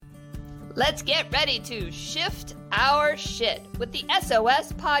Let's get ready to shift our shit with the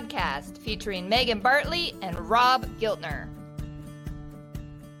SOS podcast featuring Megan Bartley and Rob Giltner.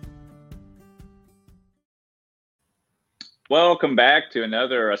 Welcome back to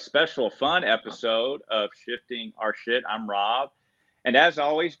another special fun episode of Shifting Our Shit. I'm Rob, and as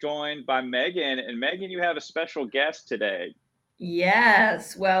always, joined by Megan. And Megan, you have a special guest today.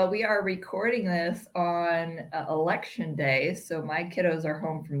 Yes. Well, we are recording this on election day, so my kiddos are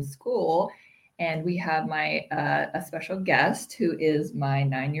home from school, and we have a special guest who is my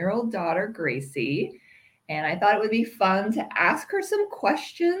 9-year-old daughter, Gracie. And I thought it would be fun to ask her some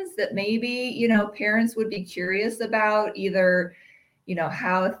questions that maybe, parents would be curious about, either,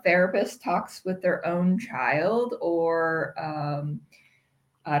 how a therapist talks with their own child, or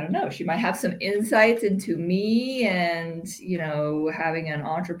I don't know, she might have some insights into me and, having an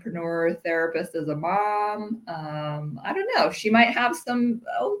entrepreneur therapist as a mom. I don't know. She might have some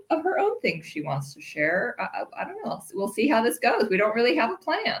of her own things she wants to share. I don't know. We'll see how this goes. We don't really have a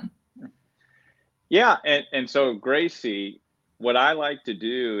plan. Yeah. And so, Gracie, what I like to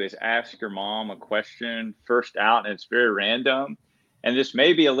do is ask your mom a question first out, and it's very random. And this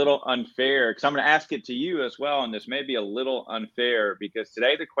may be a little unfair because I'm going to ask it to you as well. And this may be a little unfair because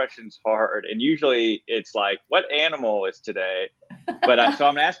today the question's hard. And usually it's like, what animal is today? But so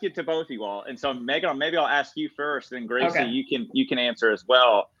I'm going to ask it to both of you all. And so Megan, maybe I'll ask you first, and Gracie, okay, you can answer as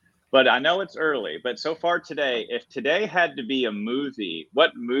well. But I know it's early. But so far today, if today had to be a movie,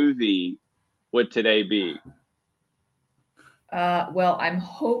 what movie would today be? Well, I'm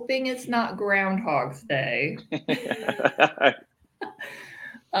hoping it's not Groundhog's Day.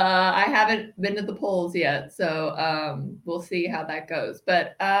 I haven't been to the polls yet, so we'll see how that goes.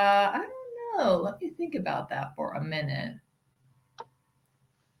 But I don't know. Let me think about that for a minute.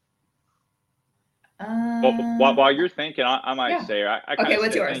 Well, while you're thinking, I might say, okay,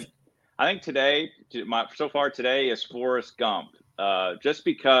 what's yours? I think today, so far today is Forrest Gump, just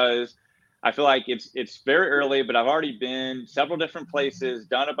because I feel like it's very early, but I've already been several different places,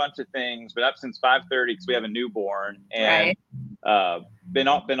 done a bunch of things, been up since 5:30 because we have a newborn, and been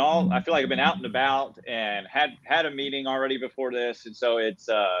all. I feel like I've been out and about and had a meeting already before this, and so it's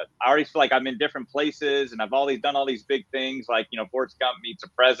I already feel like I'm in different places, and I've done all these big things, like Forrest Gump meets a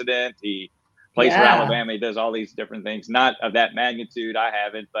president, he plays for Alabama, he does all these different things, not of that magnitude, I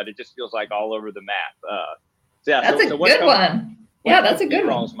haven't, but it just feels like all over the map. That's a good one. Yeah, that's a good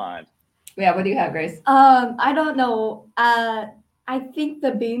one. Mind? Yeah, what do you have, Grace? I don't know. I think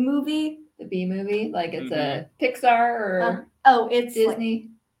the Bee Movie. The Bee Movie, like it's a Pixar or it's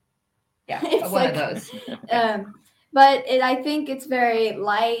Disney. It's one of those. But I think it's very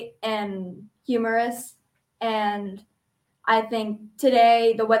light and humorous, and I think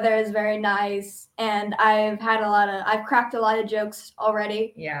today the weather is very nice, and I've cracked a lot of jokes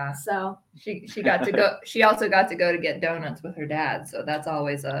already. Yeah. So she got to go. She also got to go to get donuts with her dad. So that's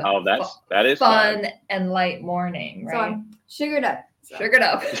always that is fun and light morning, right? So I'm sugared up. Sugared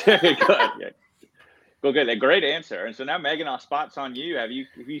up. Good. Well, good. A great answer. And so now, Megan, our spot's on you. Have you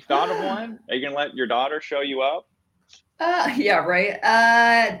thought of one? Are you gonna let your daughter show you up? Yeah, right.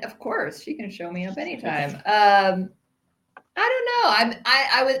 Of course, she can show me up anytime. I don't know.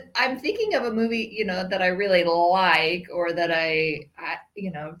 I'm thinking of a movie, that I really like, or that I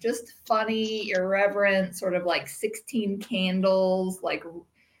just funny, irreverent, sort of like 16 Candles, like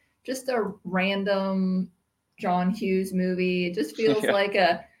just a random John Hughes movie. It just feels like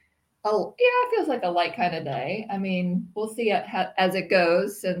it feels like a light kind of day. I mean, we'll see as it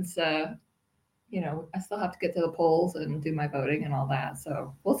goes, since I still have to get to the polls and do my voting and all that.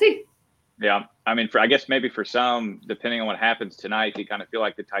 So we'll see. Yeah, I mean, I guess maybe for some, depending on what happens tonight, you kind of feel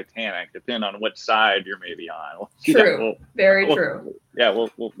like the Titanic, depending on which side you're maybe on. True, very true. Yeah,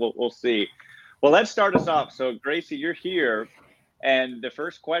 we'll see. Well, let's start us off. So, Gracie, you're here, and the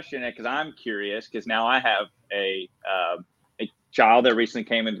first question, because I'm curious, because now I have a child that recently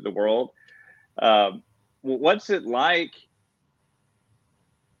came into the world. What's it like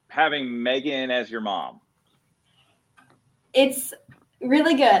having Megan as your mom? It's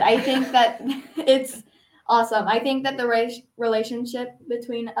really good. I think that it's awesome. I think that the relationship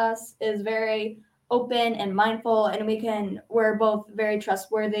between us is very open and mindful, and we're both very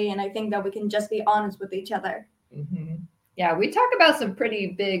trustworthy, and I think that we can just be honest with each other. Mm-hmm. Yeah, we talk about some pretty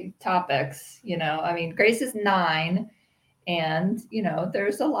big topics, I mean, Grace is 9, and,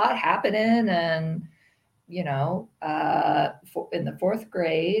 there's a lot happening, and, in the 4th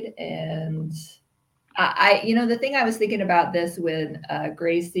grade, and the thing I was thinking about this when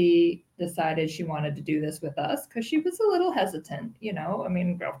Gracie decided she wanted to do this with us, because she was a little hesitant, I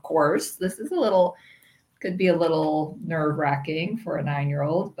mean, of course, this is a little could be a little nerve-wracking for a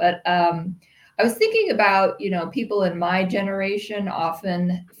 9-year-old. But I was thinking about, people in my generation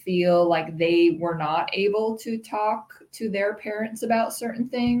often feel like they were not able to talk to their parents about certain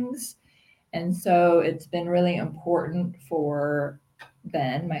things. And so it's been really important for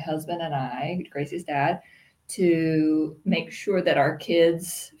Ben, my husband, and I, Gracie's dad, to make sure that our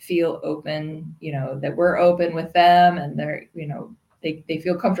kids feel open, that we're open with them, and they're, they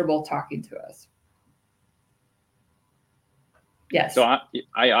feel comfortable talking to us. Yes. So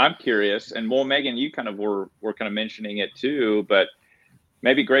I'm curious, and well, Megan, you kind of were kind of mentioning it too, but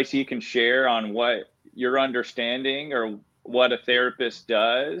maybe Gracie, you can share on what your understanding or what a therapist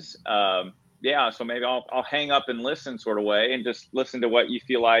does. So maybe I'll hang up and listen sort of way and just listen to what you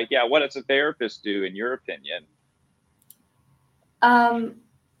feel like. Yeah, what does a therapist do in your opinion? A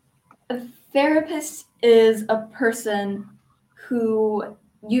therapist is a person who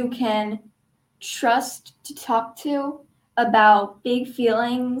you can trust to talk to about big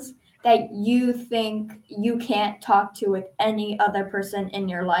feelings that you think you can't talk to with any other person in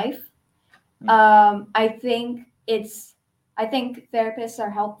your life. I think therapists are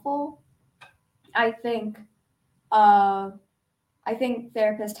helpful. I think therapists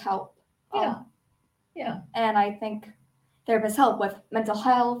help. Yeah. And I think therapists help with mental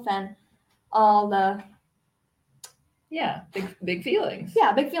health and all the. Yeah, big feelings.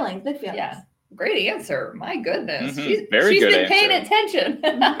 Yeah, big feelings. Yeah, great answer. My goodness, she's been paying attention.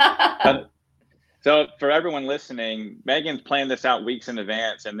 So for everyone listening, Megan's planned this out weeks in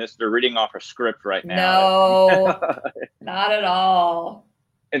advance, and they're reading off a script right now. No, not at all.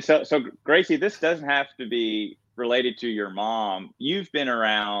 And so Gracie, this doesn't have to be related to your mom. You've been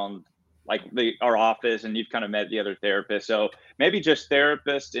around like our office, and you've kind of met the other therapists. So maybe just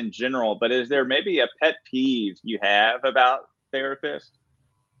therapists in general, but is there maybe a pet peeve you have about therapists?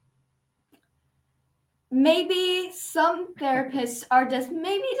 Maybe some therapists are just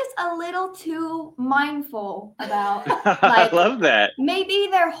a little too mindful about. I love that. Maybe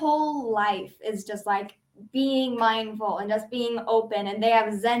their whole life is just like being mindful and just being open, and they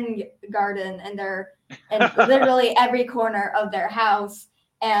have a Zen garden in literally every corner of their house,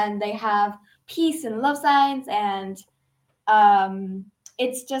 and they have peace and love signs, and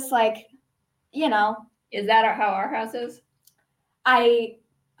it's just like, Is that how our house is? I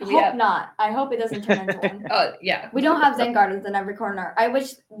hope not. I hope it doesn't turn into one. Oh, yeah. We don't have Zen gardens in every corner. I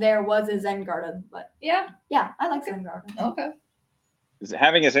wish there was a Zen garden, but yeah, I like Zen gardens. Okay.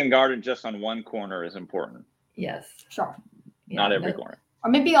 Having a Zen garden just on one corner is important. Yes. Sure. Not every corner. Or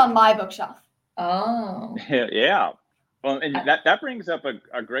maybe on my bookshelf. Oh. Yeah. Well, and that brings up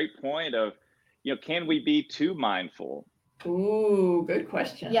a great point of, can we be too mindful? Ooh, good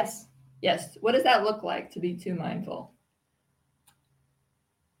question. Yes. What does that look like to be too mindful?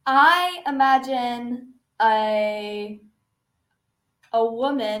 I imagine a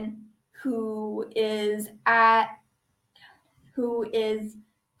woman who is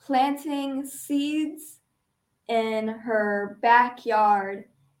planting seeds in her backyard,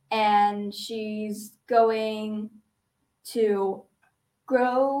 and she's going to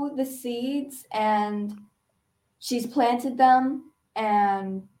grow the seeds, and she's planted them,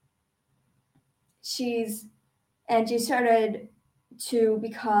 and she started to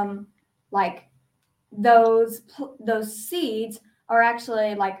become like those seeds are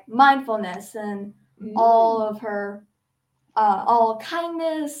actually like mindfulness and all of her all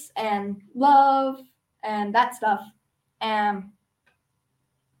kindness and love and that stuff, and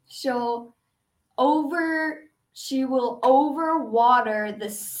she will overwater the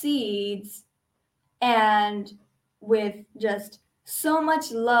seeds, and with just so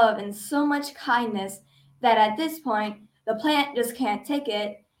much love and so much kindness that at this point the plant just can't take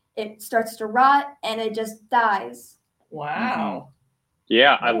it. It starts to rot and it just dies. Wow.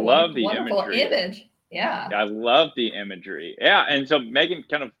 Yeah, I love the wonderful image. Yeah. I love the imagery. Yeah, and so Megan,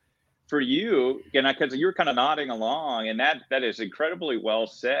 kind of for you, because you were kind of nodding along, and that is incredibly well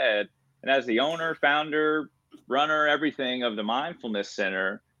said. And as the owner, founder, runner, everything of the Mindfulness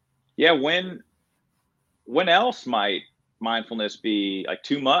Center, yeah, when else might mindfulness be like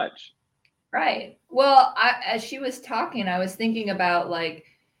too much? Right. Well, as she was talking, I was thinking about like,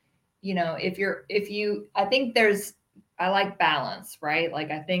 I like balance, right?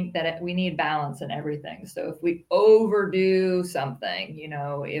 Like, I think that we need balance in everything. So if we overdo something,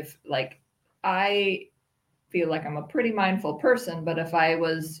 if like, I feel like I'm a pretty mindful person, but if I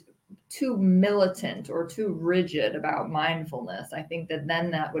was too militant or too rigid about mindfulness, I think that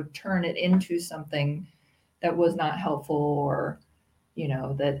then that would turn it into something that was not helpful, or,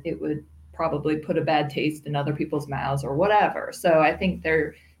 that it would probably put a bad taste in other people's mouths or whatever. So I think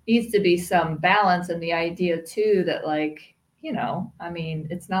there needs to be some balance. And the idea too that like, I mean,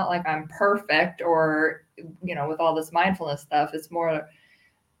 it's not like I'm perfect or, with all this mindfulness stuff, it's more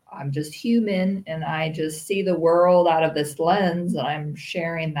I'm just human and I just see the world out of this lens and I'm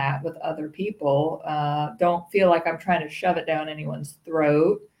sharing that with other people. Don't feel like I'm trying to shove it down anyone's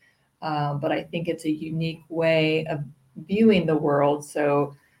throat. But I think it's a unique way of viewing the world.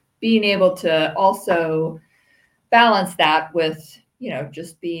 So being able to also balance that with,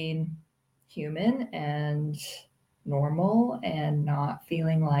 just being human and normal and not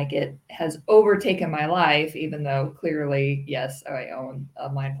feeling like it has overtaken my life, even though clearly, yes, I own a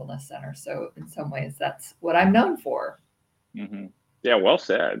mindfulness center. So in some ways, that's what I'm known for. Mm-hmm. Yeah, well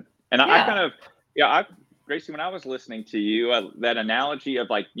said. And Yeah. I kind of, Gracie, when I was listening to you, that analogy of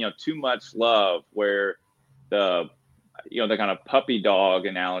like, too much love, where the kind of puppy dog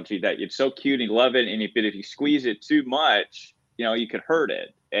analogy that it's so cute and you love it, and if you squeeze it too much, you could hurt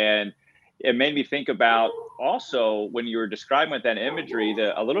it. And it made me think about also when you were describing with that imagery,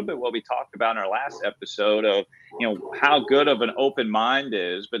 a little bit what we talked about in our last episode of, how good of an open mind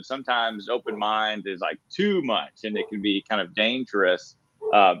is, but sometimes open mind is like too much and it can be kind of dangerous.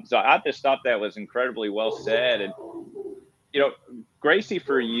 So I just thought that was incredibly well said. And, Gracie,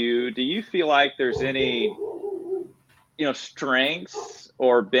 for you, do you feel like there's any, strengths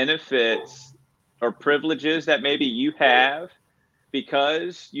or benefits or privileges that maybe you have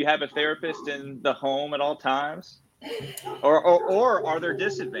because you have a therapist in the home at all times, or are there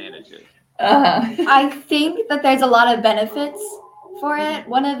disadvantages? I think that there's a lot of benefits for it.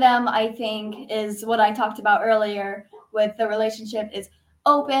 One of them, I think, is what I talked about earlier with the relationship is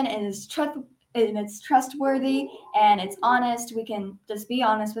open and it's trustworthy and it's honest. We can just be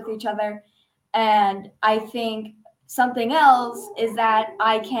honest with each other. And I think something else is that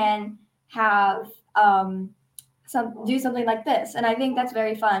I can have do something like this, and I think that's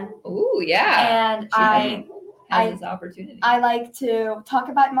very fun. Ooh, yeah. And I this opportunity. I like to talk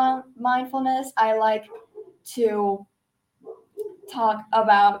about mindfulness. I like to talk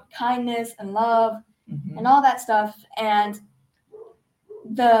about kindness and love and all that stuff. And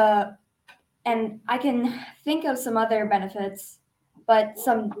I can think of some other benefits, but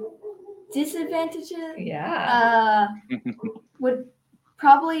some disadvantages would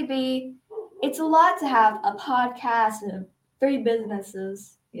probably be it's a lot to have a podcast and 3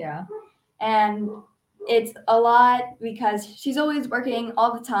 businesses. Yeah. And it's a lot because she's always working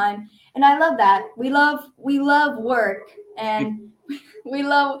all the time. And I love that. We love work and we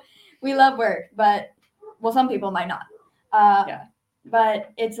love work, but some people might not.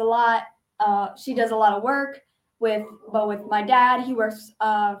 But it's a lot. She does a lot of work with my dad. He works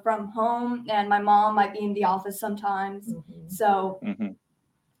from home, and my mom might be in the office sometimes. So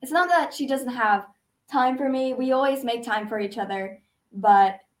it's not that she doesn't have time for me. We always make time for each other,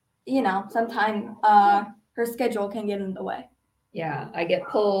 but sometimes her schedule can get in the way. Yeah, I get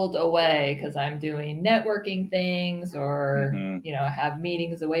pulled away because I'm doing networking things or have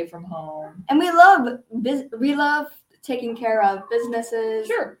meetings away from home. And we love taking care of businesses.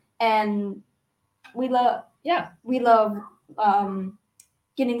 Sure. And we love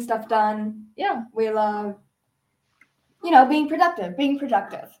getting stuff done. Yeah. We love being productive.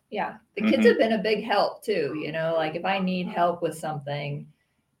 Yeah. The kids have been a big help too, like if I need help with something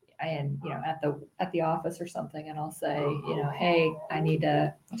and, at the office or something, and I'll say, hey, I need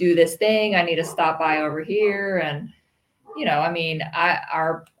to do this thing. I need to stop by over here. And,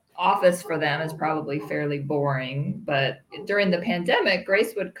 our office for them is probably fairly boring, but during the pandemic,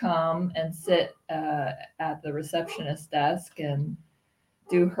 Grace would come and sit at the receptionist desk and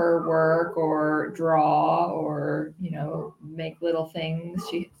do her work or draw or, make little things.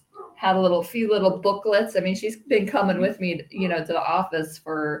 She had a few little booklets. I mean, she's been coming with me, to the office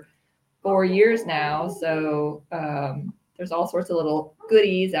for 4 years now. So there's all sorts of little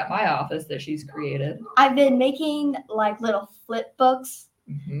goodies at my office that she's created. I've been making like little flip books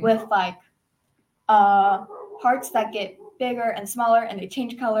with like hearts that get bigger and smaller and they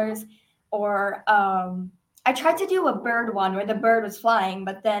change colors. Or I tried to do a bird one where the bird was flying,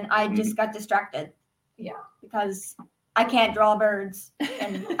 but then I just got distracted. Yeah. Because I can't draw birds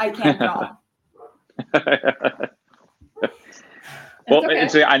and I can't draw. Well,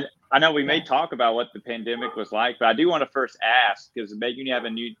 okay. I know we may talk about what the pandemic was like, but I do want to first ask, because Megan, you have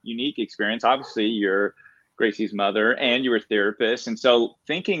a unique experience. Obviously, you're Gracie's mother and you're a therapist. And so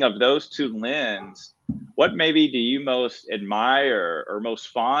thinking of those two lenses, what maybe do you most admire or most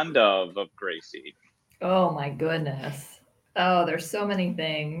fond of Gracie? Oh, my goodness. Oh, there's so many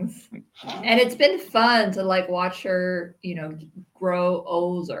things. And it's been fun to watch her, grow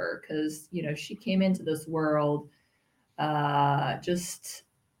older because, she came into this world just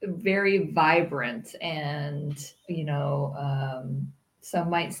very vibrant and, some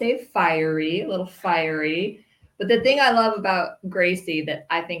might say fiery, a little fiery. But the thing I love about Gracie that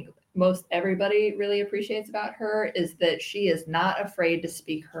I think most everybody really appreciates about her is that she is not afraid to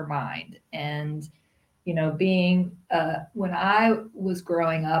speak her mind. And, being when I was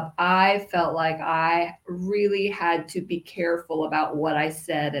growing up, I felt like I really had to be careful about what I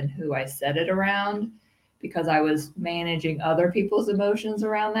said and who I said it around because I was managing other people's emotions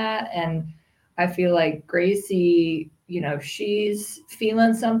around that. And I feel like Gracie, she's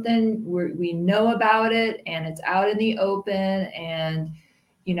feeling something, we know about it and it's out in the open. And,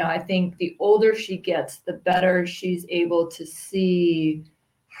 I think the older she gets, the better she's able to see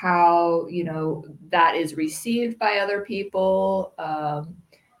how, that is received by other people.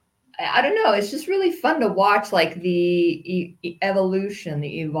 I don't know. It's just really fun to watch, like the evolution,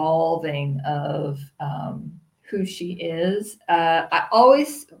 the evolving of who she is. I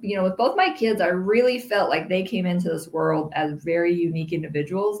always, with both my kids, I really felt like they came into this world as very unique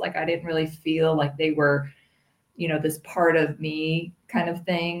individuals. Like I didn't really feel like they were, this part of me kind of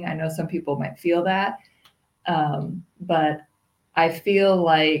thing. I know some people might feel that, but I feel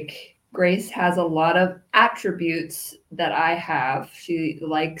like Grace has a lot of attributes that I have. She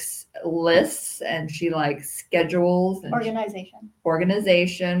likes lists and she likes schedules and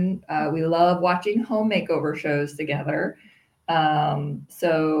organization. We love watching home makeover shows together.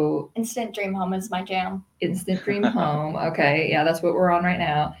 So Instant Dream Home is my jam. Instant Dream Home. Okay. Yeah, that's what we're on right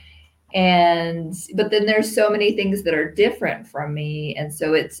now. But then there's so many things that are different from me. And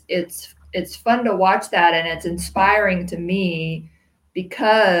so it's fun to watch that, and it's inspiring to me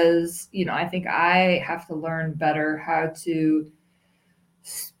because, I think I have to learn better how to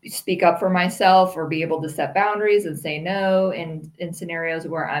speak up for myself or be able to set boundaries and say no in scenarios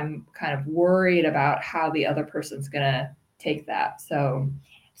where I'm kind of worried about how the other person's going to take that. So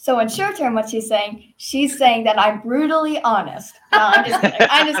in short term, what she's saying that I'm brutally honest. No, I'm just kidding.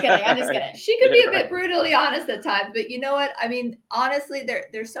 I'm just kidding. She could be a bit brutally honest at times, but you know what? I mean, honestly,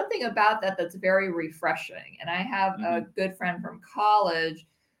 there's something about that that's very refreshing. And I have a good friend from college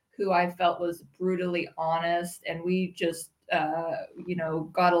who I felt was brutally honest, and we just,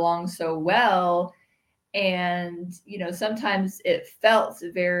 got along so well. And, sometimes it felt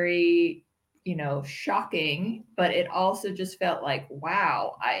very shocking, but it also just felt like,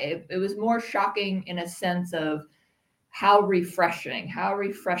 wow, it was more shocking in a sense of how refreshing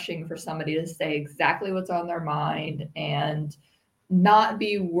for somebody to say exactly what's on their mind and not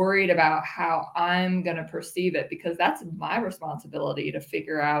be worried about how I'm going to perceive it, because that's my responsibility to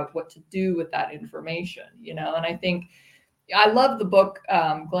figure out what to do with that information, and I think I love the book,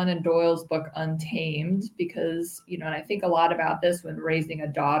 Glennon Doyle's book, Untamed, because, and I think a lot about this when raising a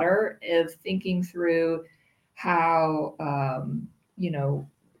daughter, is thinking through how,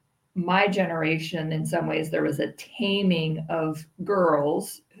 my generation, in some ways, there was a taming of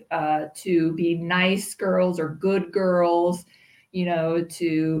girls to be nice girls or good girls,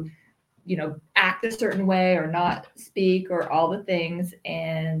 to act a certain way or not speak or all the things.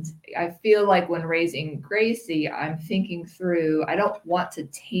 And I feel like when raising Gracie, I'm thinking through, I don't want to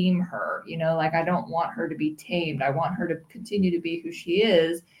tame her, like I don't want her to be tamed. I want her to continue to be who she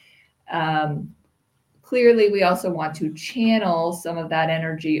is. Clearly, we also want to channel some of that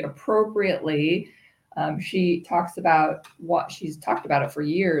energy appropriately. She talks about she's talked about it for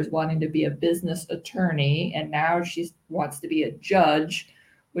years, wanting to be a business attorney, and now she wants to be a judge,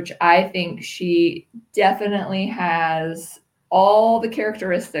 which I think she definitely has all the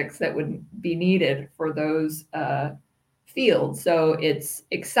characteristics that would be needed for those fields. So it's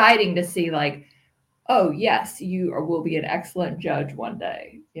exciting to see, like, oh, yes, you will be an excellent judge one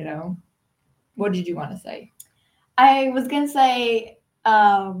day, What did you want to say? I was going to say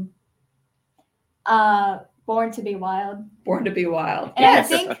Born to be Wild. Born to be Wild. And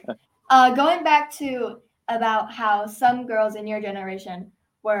yes. I think going back to about how some girls in your generation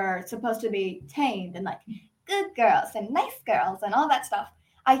were supposed to be tamed and like good girls and nice girls and all that stuff.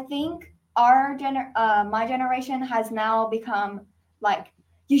 I think my generation has now become like,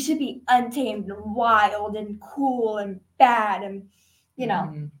 you should be untamed and wild and cool and bad and, be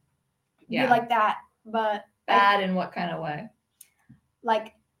like that. But bad in what kind of way?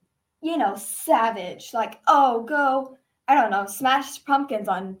 Like, savage. Like, oh, go, I don't know, smash pumpkins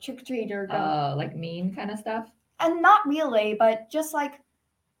on trick or treat or go. Like mean kind of stuff? And not really, but just like,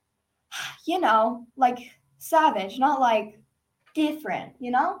 like savage, not like different,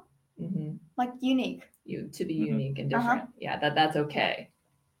 Mm-hmm. Like unique. To be unique and different. Yeah, that's okay.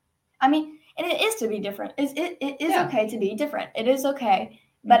 I mean, and it is to be different. It is okay to be different. It is okay.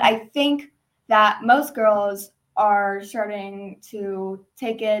 But I think that most girls are starting to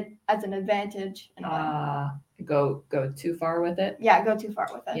take it as an advantage in a way. Go too far with it. Yeah, go too far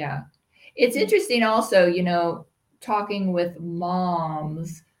with it. Yeah. It's interesting also, talking with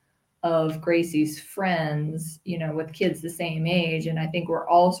moms of Gracie's friends, with kids the same age. And I think we're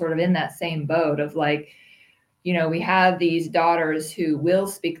all sort of in that same boat of like, we have these daughters who will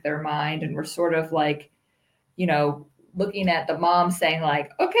speak their mind, and we're sort of like, looking at the mom saying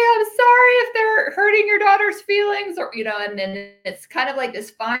like, okay, I'm sorry if they're hurting your daughter's feelings, or, and then it's kind of like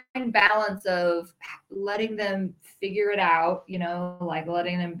this fine balance of letting them figure it out, like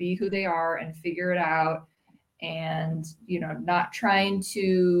letting them be who they are and figure it out. And, not trying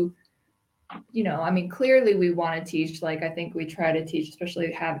to, clearly we want to teach, like, I think we try to teach,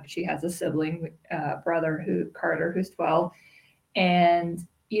 especially she has a sibling, brother Carter, who's 12, and,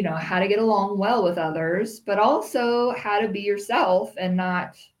 how to get along well with others, but also how to be yourself and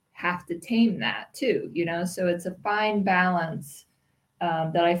not have to tame that too, so it's a fine balance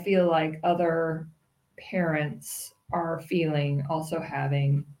that I feel like other parents are feeling, also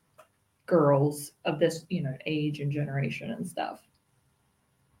having girls of this, age and generation and stuff.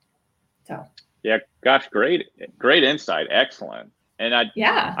 So yeah, gosh, great insight, excellent. And I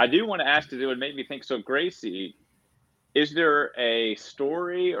do want to ask, because it would make me think. So, Gracie, is there a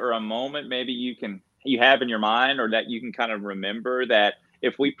story or a moment maybe you have in your mind, or that you can kind of remember, that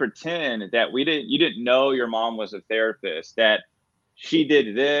if we pretend that you didn't know your mom was a therapist, that she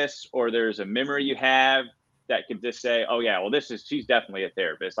did this, or there's a memory you have that could just say, oh yeah, well, she's definitely a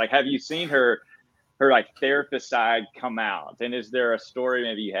therapist. Like, have you seen her like therapist side come out? And is there a story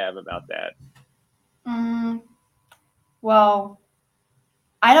maybe you have about that? Well,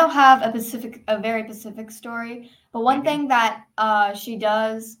 I don't have a very specific story, but one thing that she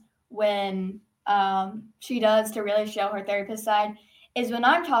does when she does to really show her therapist side is when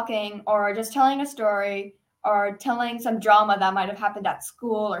I'm talking or just telling a story or telling some drama that might have happened at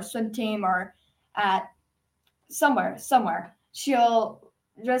school or swim team or at somewhere, she'll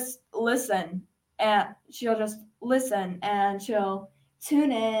just listen, and she'll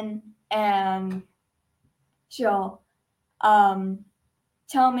tune in, and she'll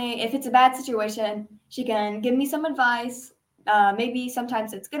tell me if it's a bad situation. She can give me some advice. Maybe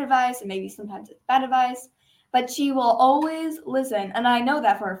sometimes it's good advice, and maybe sometimes it's bad advice. But she will always listen, and I know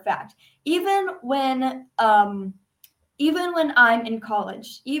that for a fact. Even when I'm in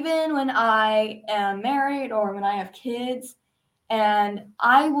college, even when I am married or when I have kids, and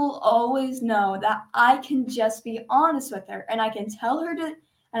I will always know that I can just be honest with her, and I can just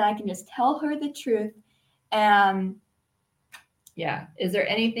tell her the truth. And yeah. Is there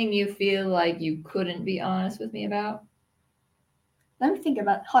anything you feel like you couldn't be honest with me about? Let me think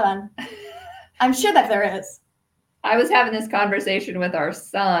about. Hold on. I'm sure that there is. I was having this conversation with our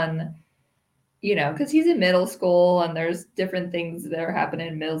son, because he's in middle school, and there's different things that are happening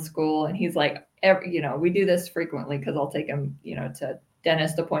in middle school. And he's like, we do this frequently because I'll take him, to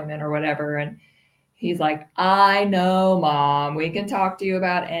dentist appointment or whatever. And he's like, I know, Mom, we can talk to you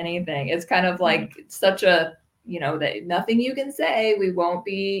about anything. It's kind of like such a, that nothing you can say, we won't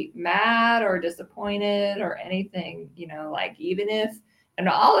be mad or disappointed or anything, like even if, and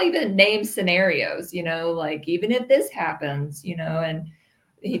I'll even name scenarios, like even if this happens, and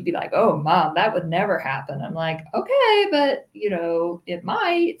he'd be like, oh, Mom, that would never happen. I'm like, okay, but it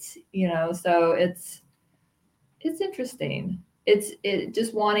might, so it's interesting. It's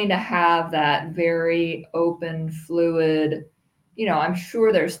just wanting to have that very open, fluid, I'm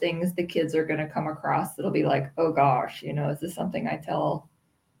sure there's things the kids are going to come across that'll be like, oh gosh, is this something I tell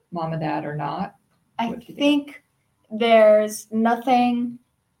Mom and Dad or not? I think there's nothing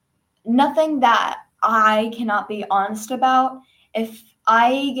that I cannot be honest about. If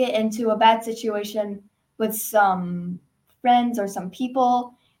I get into a bad situation with some friends or some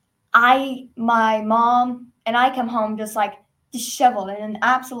people, my mom and I come home just like disheveled and an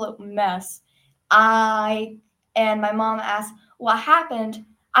absolute mess. And my mom asks, what happened?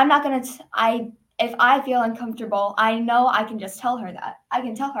 I'm not going to, if I feel uncomfortable, I know I can just tell her that. I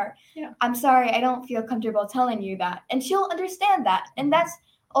can tell her, yeah, I'm sorry, I don't feel comfortable telling you that. And she'll understand that. And that's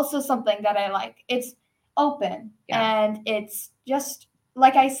also something that I like. It's open, and it's just,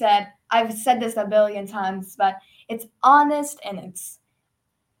 like I said, I've said this a billion times, but it's honest, and it's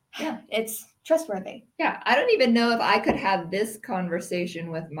trustworthy. Yeah, I don't even know if I could have this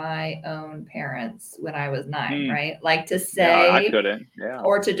conversation with my own parents when I was 9, right? Like to say, I couldn't,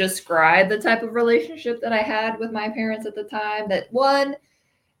 or to describe the type of relationship that I had with my parents at the time, that one,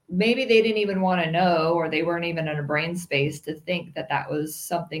 maybe they didn't even want to know, or they weren't even in a brain space to think that that was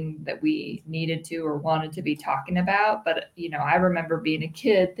something that we needed to or wanted to be talking about. But, I remember being a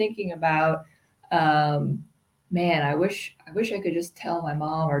kid thinking about, man, I wish I could just tell my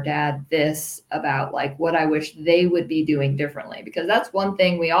mom or dad this about like what I wish they would be doing differently. Because that's one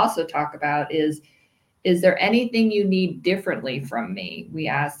thing we also talk about is there anything you need differently from me? We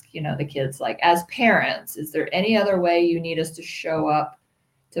ask, the kids, like, as parents, is there any other way you need us to show up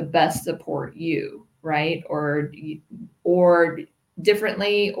to best support you, right? Or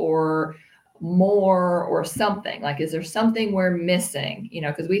differently, or more, or something. Like, is there something we're missing?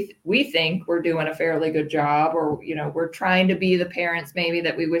 Because we think we're doing a fairly good job, or we're trying to be the parents maybe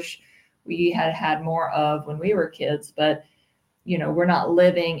that we wish we had had more of when we were kids, but we're not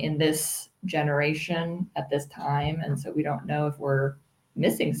living in this generation at this time, and so we don't know if we're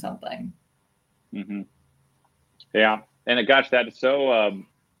missing something. Mm-hmm. Yeah, and gosh, that is so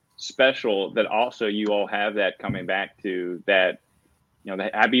special that also you all have that coming back to that.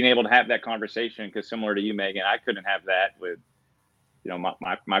 That being able to have that conversation, because similar to you, Megan, I couldn't have that with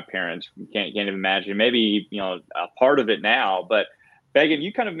my parents. Can't even imagine. Maybe a part of it now, but Megan,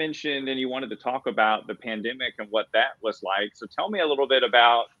 you kind of mentioned and you wanted to talk about the pandemic and what that was like. So tell me a little bit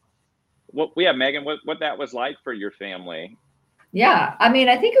about Megan, what that was like for your family. Yeah, I mean,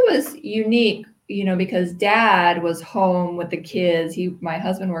 I think it was unique, because Dad was home with the kids. My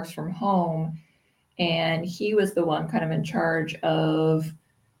husband works from home, and he was the one kind of in charge of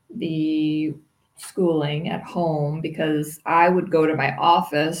the schooling at home, because I would go to my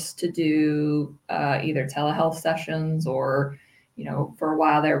office to do either telehealth sessions, or, for a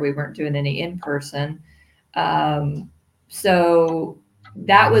while there, we weren't doing any in person. So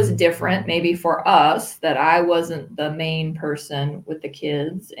that was different maybe for us, that I wasn't the main person with the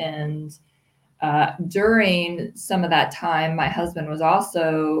kids. And during some of that time, my husband was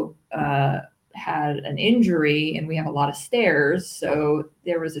also had an injury, and we have a lot of stairs. So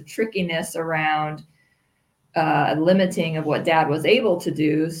there was a trickiness around limiting of what Dad was able to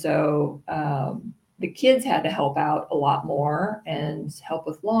do. So the kids had to help out a lot more and help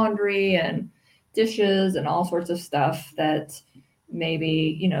with laundry and dishes and all sorts of stuff that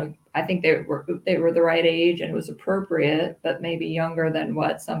maybe, I think they were the right age and it was appropriate, but maybe younger than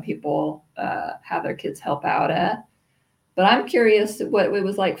what some people have their kids help out at. But I'm curious what it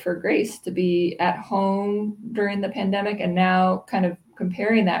was like for Grace to be at home during the pandemic, and now kind of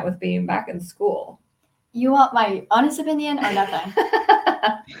comparing that with being back in school. You want my honest opinion or nothing?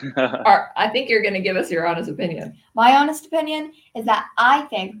 I think you're going to give us your honest opinion. My honest opinion is that I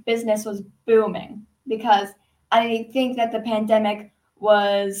think business was booming, because I think that the pandemic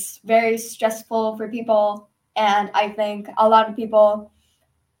was very stressful for people. And I think a lot of people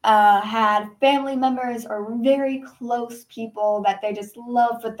had family members or very close people that they just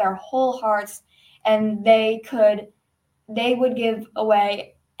loved with their whole hearts. And they would give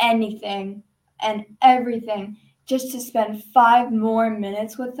away anything and everything just to spend 5 more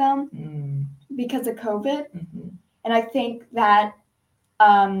minutes with them because of COVID. Mm-hmm. And I think that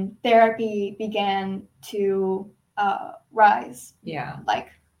therapy began to rise. Yeah.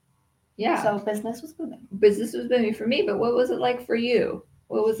 So business was booming. Business was booming for me, but what was it like for you?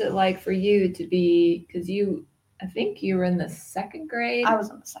 What was it like for you to be, because I think you were in the second grade. I was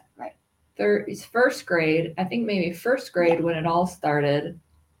in the second grade. First grade, I think maybe first grade when it all started,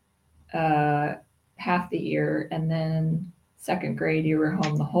 half the year, and then second grade you were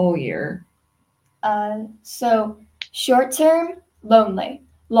home the whole year. So short term, lonely.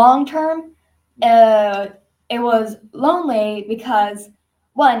 Long term, it was lonely because,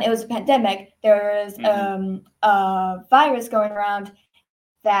 one, it was a pandemic. There was a virus going around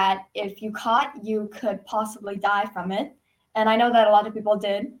that if you caught, you could possibly die from it. And I know that a lot of people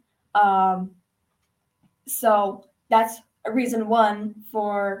did. So that's a reason one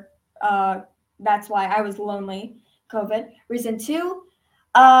for, that's why I was lonely, COVID. Reason two,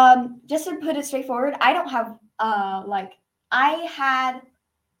 just to put it straightforward, I don't have,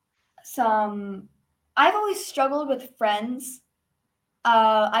 I've always struggled with friends.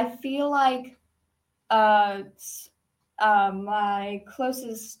 I feel like my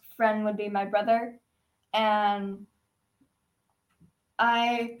closest friend would be my brother, and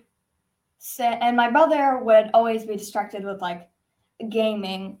my brother would always be distracted with like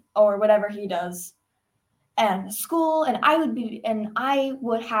gaming or whatever he does, and school, and I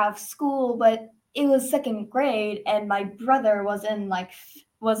would have school, but it was second grade, and my brother was in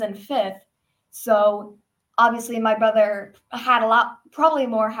fifth, so obviously my brother had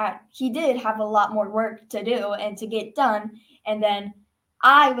he did have a lot more work to do and to get done. And then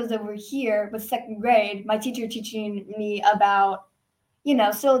I was over here with second grade, my teacher teaching me about,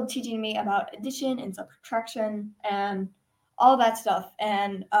 still teaching me about addition and subtraction and all that stuff.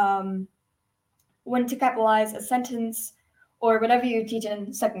 And when to capitalize a sentence or whatever you teach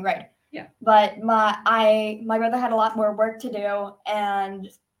in second grade. Yeah. But my brother had a lot more work to do, and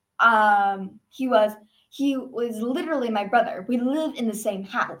he was literally my brother. We lived in the same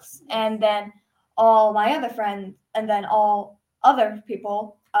house, and then all my other friends, and then all other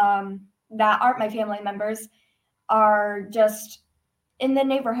people that aren't my family members are just in the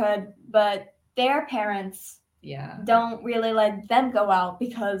neighborhood, but their parents don't really let them go out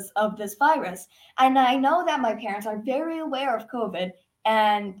because of this virus. And I know that my parents are very aware of COVID,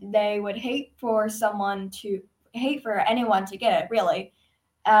 and they would hate for anyone to get it, really.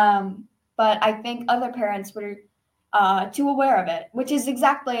 But I think other parents were too aware of it, which is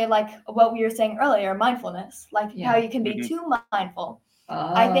exactly like what we were saying earlier, mindfulness, like how you can be too mindful.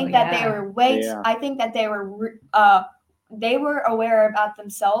 I think that they were I think that they were aware about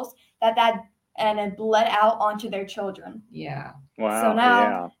themselves and it bled out onto their children. Yeah. Wow. So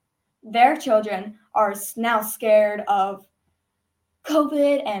now their children are now scared of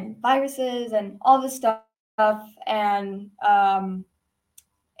COVID and viruses and all this stuff. And I'm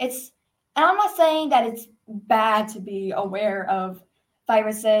not saying that it's bad to be aware of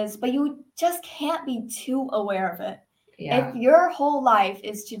viruses, but you just can't be too aware of it. Yeah. If your whole life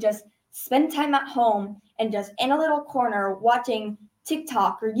is to just spend time at home and just in a little corner watching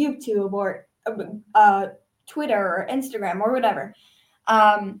TikTok or YouTube or Twitter or Instagram or whatever,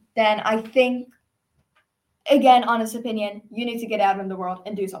 then I think, again, honest opinion, you need to get out in the world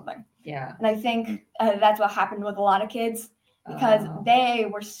and do something. Yeah. And I think that's what happened with a lot of kids, because they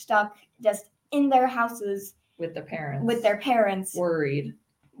were stuck just in their houses with their parents, worried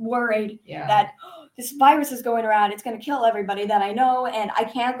that this virus is going around, it's going to kill everybody that I know, and I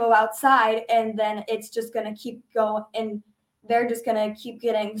can't go outside, and then it's just going to keep going, and they're just going to keep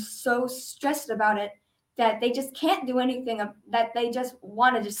getting so stressed about it that they just can't do anything, that they just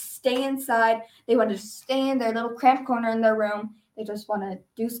want to just stay inside. They want to just stay in their little cramped corner in their room. They just want to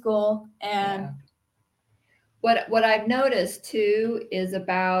do school. And what I've noticed too is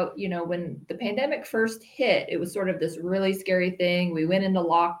about, when the pandemic first hit, it was sort of this really scary thing. We went into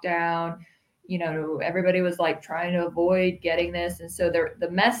lockdown, everybody was like trying to avoid getting this. And so the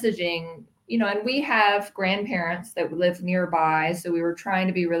messaging, and we have grandparents that live nearby. So we were trying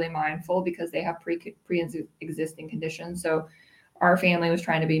to be really mindful because they have pre-existing conditions. So our family was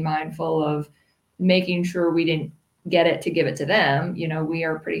trying to be mindful of making sure we didn't get it to give it to them. We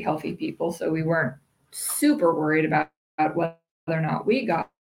are pretty healthy people, so we weren't super worried about whether or not we got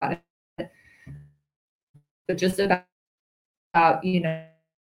it, but just about about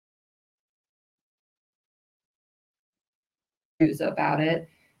it.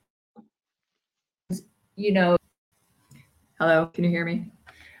 Hello, can you hear me?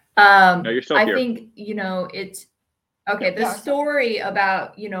 No, you're still here. I think it's okay. The story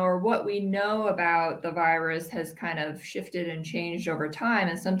about or what we know about the virus has kind of shifted and changed over time,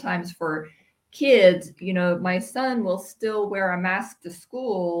 and sometimes for kids, my son will still wear a mask to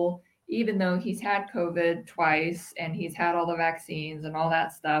school even though he's had COVID twice and he's had all the vaccines and all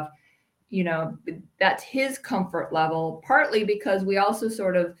that stuff. That's his comfort level, partly because we also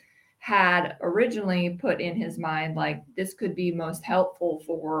sort of had originally put in his mind, like, this could be most helpful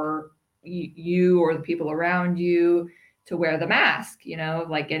for you or the people around you to wear the mask,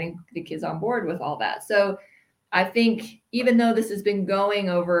 like getting the kids on board with all that. So I think even though this has been going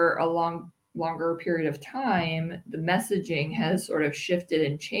over a longer period of time, the messaging has sort of shifted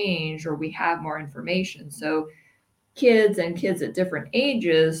and changed, or we have more information. So kids at different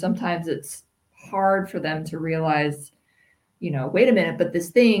ages, sometimes it's hard for them to realize, wait a minute, but this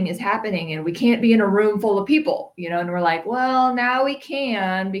thing is happening and we can't be in a room full of people, and we're like, well, now we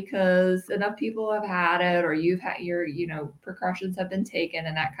can because enough people have had it, or you've had your, precautions have been taken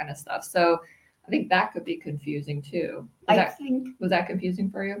and that kind of stuff. So I think that could be confusing too. Was that confusing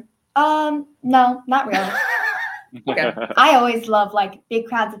for you? No, not really. Okay. I always love like big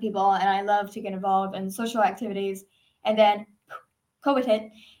crowds of people, and I love to get involved in social activities. And then COVID hit,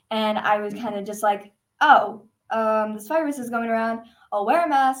 and I was kind of just like, this virus is going around. I'll wear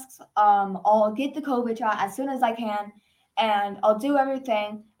masks. I'll get the COVID shot as soon as I can, and I'll do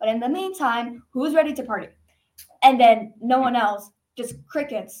everything. But in the meantime, who's ready to party? And then no one else, just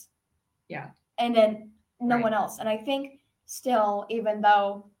crickets. Yeah. And then no one else. And I think still, even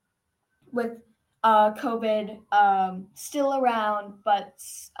though with COVID still around, but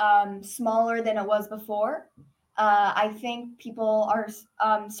smaller than it was before, I think people are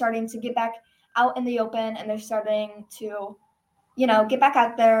starting to get back out in the open, and they're starting to, get back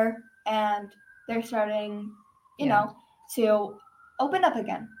out there, and they're starting, to open up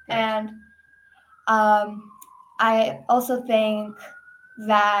again. Right. And I also think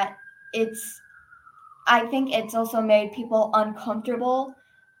that it's also made people uncomfortable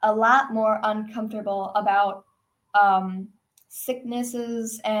a lot more uncomfortable about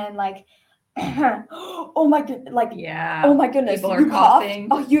sicknesses and like oh my god, like Yeah. oh my goodness, People are you coughing.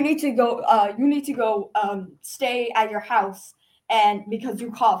 coughed. Oh, you need to go stay at your house and because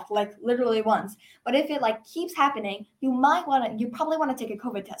you coughed like literally once. But if it like keeps happening, you probably want to take a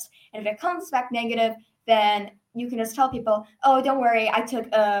COVID test. And if it comes back negative, then you can just tell people, oh, don't worry, I took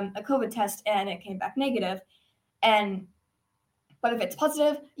a COVID test and it came back negative. But if it's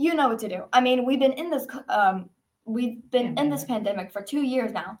positive, you know what to do. I mean, we've been in this pandemic for 2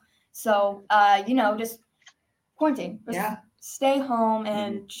 years now. So, just quarantine. Just stay home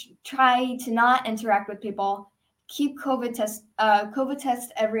and try to not interact with people. Keep COVID test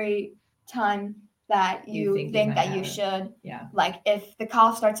every time that you think that you should. Yeah. Like if the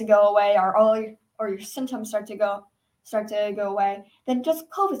cough starts to go away or your symptoms start to go away, then just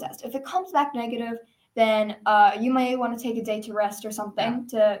COVID test. If it comes back negative, then you may want to take a day to rest or something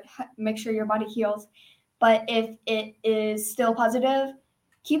to make sure your body heals. But if it is still positive,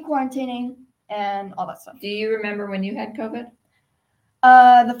 keep quarantining and all that stuff. Do you remember when you had COVID?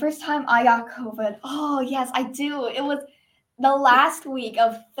 The first time I got COVID, oh yes, I do. It was the last week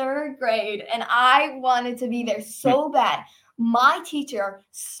of 3rd grade, and I wanted to be there so bad. My teacher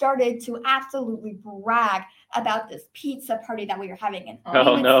started to absolutely brag about this pizza party that we were having, and see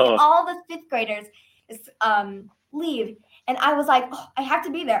all the 5th graders leave, and I was like, oh, I have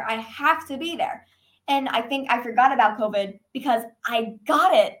to be there. And I think I forgot about COVID because I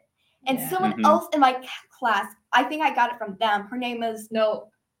got it. And someone else in my class, I think I got it from them. Her name is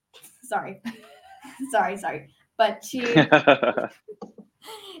sorry. But she got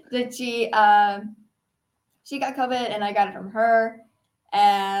COVID and I got it from her.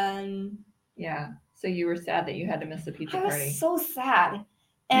 And so you were sad that you had to miss the pizza party. I was so sad.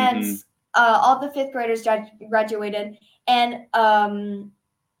 And all the 5th graders graduated, and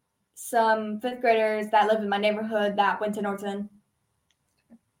some 5th graders that live in my neighborhood that went to Norton.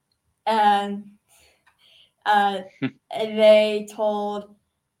 And they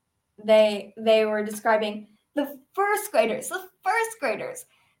were describing the first graders,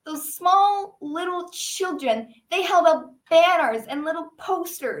 those small little children. They held up banners and little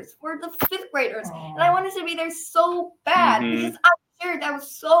posters for the 5th graders. Aww. And I wanted to be there so bad because I'm sure that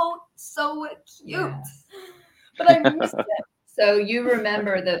was so cute. Yes. But I missed it. So you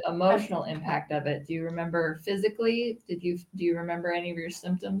remember the emotional impact of it. Do you remember physically? Do you remember any of your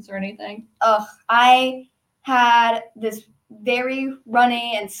symptoms or anything? I had this very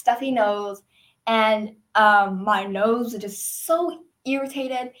runny and stuffy nose, and my nose was just so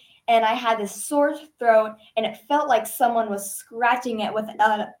irritated, and I had this sore throat, and it felt like someone was scratching it with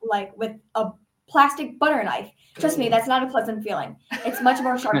a plastic butter knife. Trust me, that's not a pleasant feeling. It's much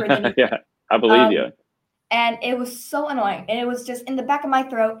more sharper than you think. I believe you. And it was so annoying, and it was just in the back of my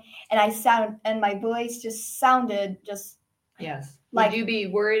throat, and my voice just sounded just. Yes. Would you be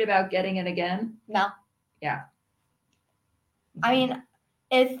worried about getting it again? No. Yeah. I mean,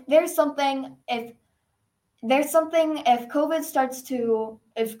 if COVID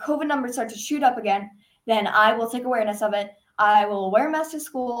numbers start to shoot up again, then I will take awareness of it. I will wear a mask to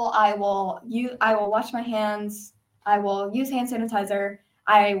school. I will wash my hands. I will use hand sanitizer.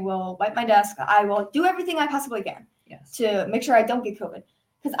 I will wipe my desk. I will do everything I possibly can to make sure I don't get COVID.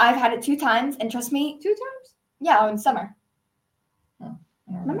 Because I've had it 2 times, and trust me. 2 times? Yeah, in summer. Oh,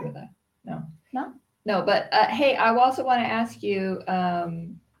 I don't remember that. No? No, but hey, I also want to ask you,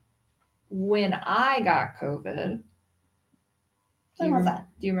 when I got COVID. When was that?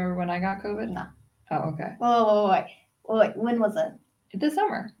 Do you remember when I got COVID? No. Oh, okay. Wait. When was it? This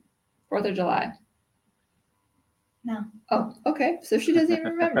summer. 4th of July. No. Oh, okay. So she doesn't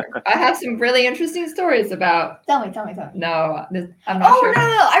even remember. I have some really interesting stories about. Tell me. No, I'm not sure. Oh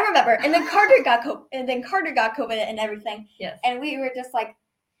no, I remember. And then Carter got COVID and everything. Yes. And we were just like,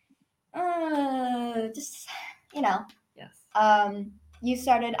 Yes. You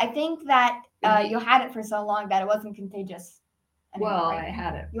started. I think that you had it for so long that it wasn't contagious anymore, well, right? I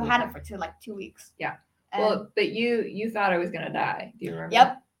had it. You had it for 2 weeks. Yeah. Well, but you thought I was gonna die. Do you remember?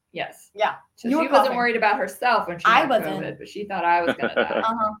 Yep. Yes. Yeah. So she wasn't worried about herself when she got COVID, but she thought I was gonna die.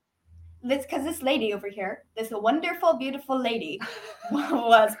 Because this lady over here, this wonderful, beautiful lady,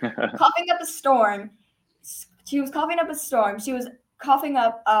 was coughing up a storm. She was coughing up a storm. She was coughing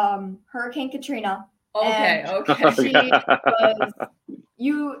up Hurricane Katrina. Okay.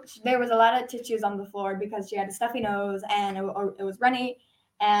 There was a lot of tissues on the floor because she had a stuffy nose and it was runny,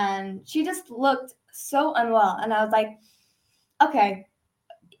 and she just looked so unwell. And I was like, okay,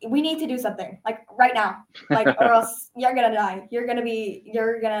 we need to do something like right now, like, or else you're gonna die. We're gonna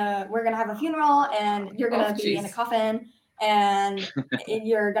have a funeral, and you're gonna be in a coffin, and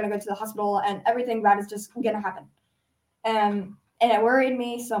you're gonna go to the hospital, and everything bad is just gonna happen. And it worried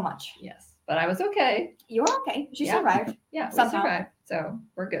me so much. Yes, but I was okay. You were okay. She Yeah. survived. Yeah, we Somehow. survived, so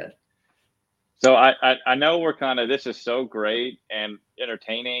we're good. So I know we're kind of, this is so great and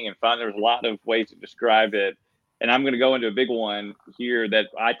entertaining and fun. There's a lot of ways to describe it. And I'm going to go into a big one here that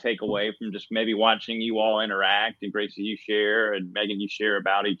I take away from just maybe watching you all interact, and Gracie, you share, and Megan, you share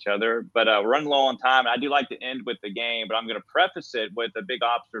about each other. But we're running low on time. I do like to end with the game, but I'm going to preface it with a big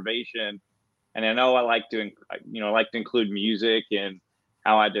observation. And I know I like to include music and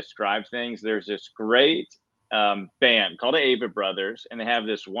how I describe things. There's this great band called the Ava Brothers, and they have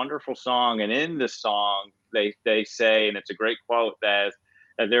this wonderful song. And in this song, they say, and it's a great quote, that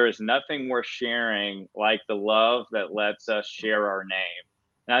there is nothing worth sharing like the love that lets us share our name.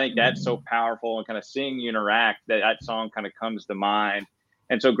 And I think that's so powerful, and kind of seeing you interact, that song kind of comes to mind.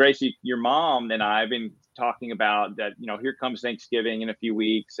 And so, Gracie, your mom and I have been talking about that, here comes Thanksgiving in a few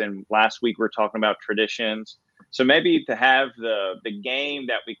weeks. And last week we were talking about traditions. So maybe to have the game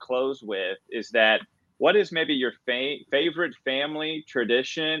that we close with is that, what is maybe your favorite family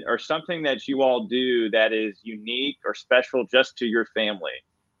tradition, or something that you all do that is unique or special just to your family?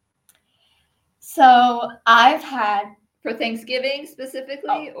 So I've had for Thanksgiving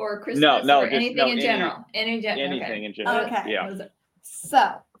specifically, or Christmas, no, or anything in general. Anything in general. Okay. Yeah.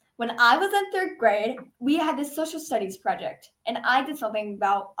 So when I was in 3rd grade, we had this social studies project, and I did something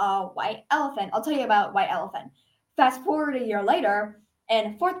about a white elephant. I'll tell you about white elephant. Fast forward a year later,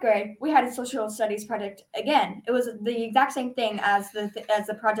 in 4th grade, we had a social studies project again. It was the exact same thing as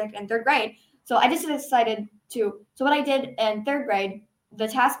the project in 3rd grade. So I just decided to. So what I did in 3rd grade, the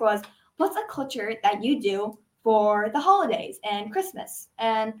task was, what's a culture that you do for the holidays and Christmas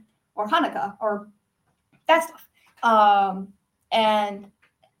or Hanukkah or that stuff. And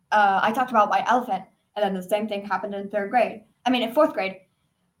I talked about white elephant, and then the same thing happened in 4th grade,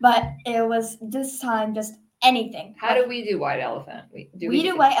 but it was this time just anything. How do we do white elephant? We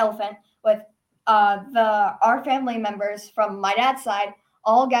do white elephant with our family members from my dad's side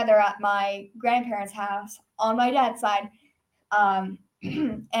all gather at my grandparents' house on my dad's side, and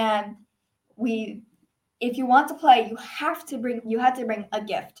if you want to play, you had to bring a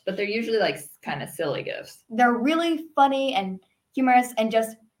gift. But they're usually like kind of silly gifts. They're really funny and humorous, and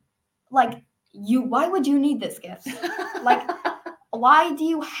just like why would you need this gift? Like, why do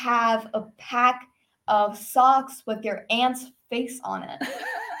you have a pack of socks with your aunt's face on it?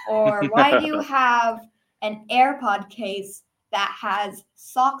 Or why do you have an AirPod case that has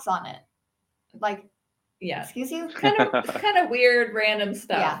socks on it? Like, yeah, excuse you? kind of weird, random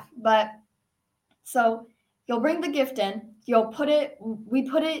stuff. Yeah, but so you'll bring the gift in. We put it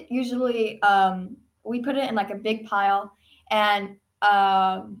in like a big pile, and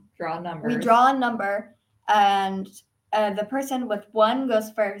draw numbers. We draw a number, and the person with 1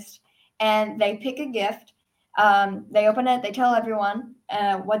 goes first, and they pick a gift. They open it. They tell everyone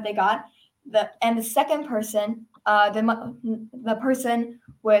what they got. The second person, the person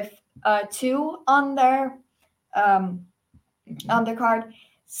with 2 on their card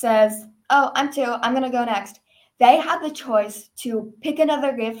says, "Oh, I'm 2. I'm gonna go next." They have the choice to pick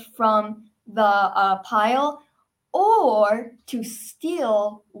another gift from the pile, or to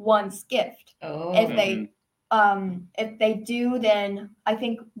steal one's gift. Oh. If they do, then I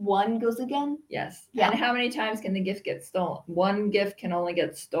think 1 goes again. Yes. Yeah. And how many times can the gift get stolen? 1 gift can only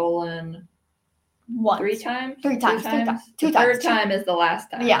get stolen once. 3 times? 3 times. 2 times. The third time is the last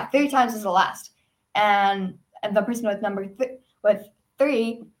time. Yeah, 3 times is the last. And the person with number with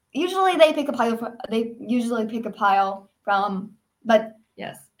 3, usually they pick a pile. They usually pick a pile from, but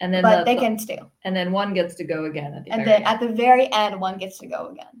yes, and then they can steal. And then 1 gets to go again at the and very then end. At the very end, 1 gets to go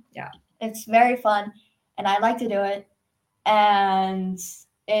again. Yeah, it's very fun, and I like to do it, and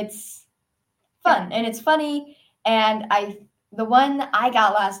it's fun and it's funny. And the one I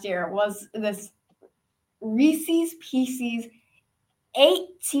got last year was this Reese's Pieces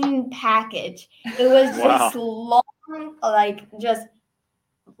 18 package. It was just long, just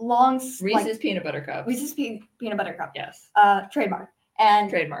long. Reese's peanut butter cup. Reese's peanut butter cup. Yes. Trademark.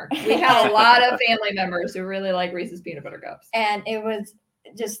 We have a lot of family members who really like Reese's peanut butter cups. And it was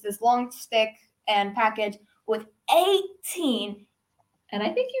just this long stick and package with 18. And I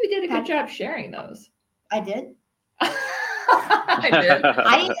think you did a good job sharing those. I did. I did.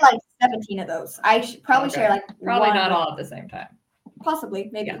 I ate like 17 of those. I should probably share like probably one not all at the same time. Possibly,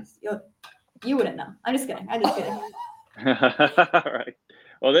 maybe. Yes. You wouldn't know. I'm just kidding. All right.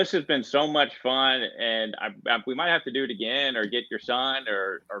 Well, this has been so much fun, and we might have to do it again, or get your son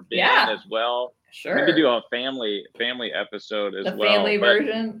or Ben as well. Sure. Maybe do a family episode as well. The family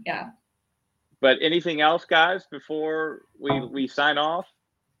version, yeah. But anything else, guys, before we sign off?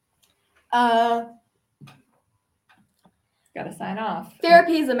 Gotta sign off.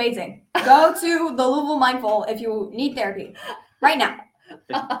 Therapy is amazing. Go to the Louisville Mindful if you need therapy right now.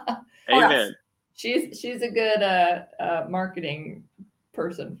 Amen. She's a good marketing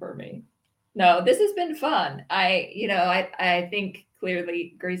person for me. No, this has been fun. I think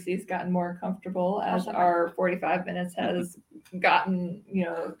clearly Gracie's gotten more comfortable as our 45 minutes has gotten,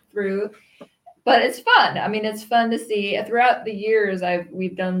 through. But it's fun. I mean, it's fun to see throughout the years.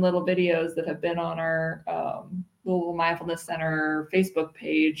 We've done little videos that have been on our Louisville Mindfulness Center Facebook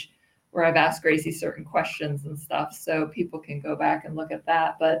page where I've asked Gracie certain questions and stuff, so people can go back and look at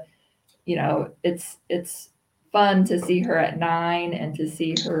that. But it's fun to see her at 9 and to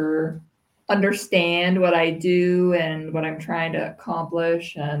see her understand what I do and what I'm trying to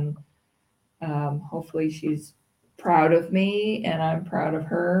accomplish, and hopefully she's proud of me and I'm proud of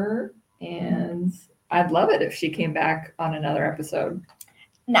her. And I'd love it if she came back on another episode.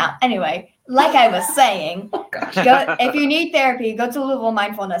 Now, anyway, like I was saying, if you need therapy, go to Louisville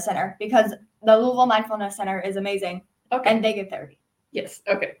Mindfulness Center because the Louisville Mindfulness Center is amazing. Okay. And they give therapy. Yes.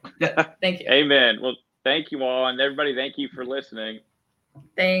 Okay. Thank you. Amen. Well, thank you all. And everybody, thank you for listening.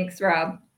 Thanks, Rob.